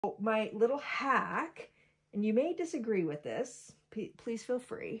My little hack, and you may disagree with this, please feel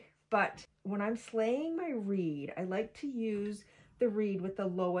free, but when I'm slaying my reed, I like to use the reed with the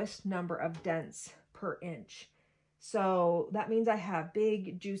lowest number of dents per inch. So that means I have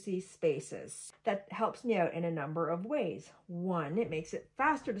big, juicy spaces. That helps me out in a number of ways. One, it makes it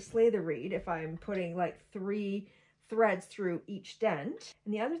faster to slay the reed if I'm putting like 3 threads through each dent.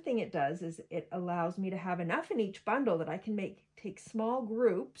 And the other thing it does is it allows me to have enough in each bundle that I can take small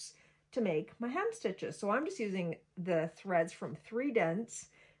groups to make my hem stitches. So I'm just using the threads from 3 dents,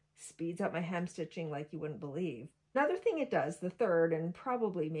 speeds up my hem stitching like you wouldn't believe. Another thing it does, the third and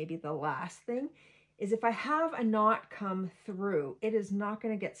probably maybe the last thing, is if I have a knot come through, it is not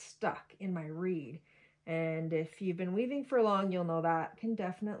going to get stuck in my reed. And if you've been weaving for long, you'll know that can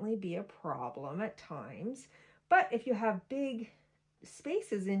definitely be a problem at times. But if you have big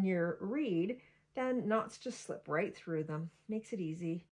spaces in your reed, then knots just slip right through them. Makes it easy.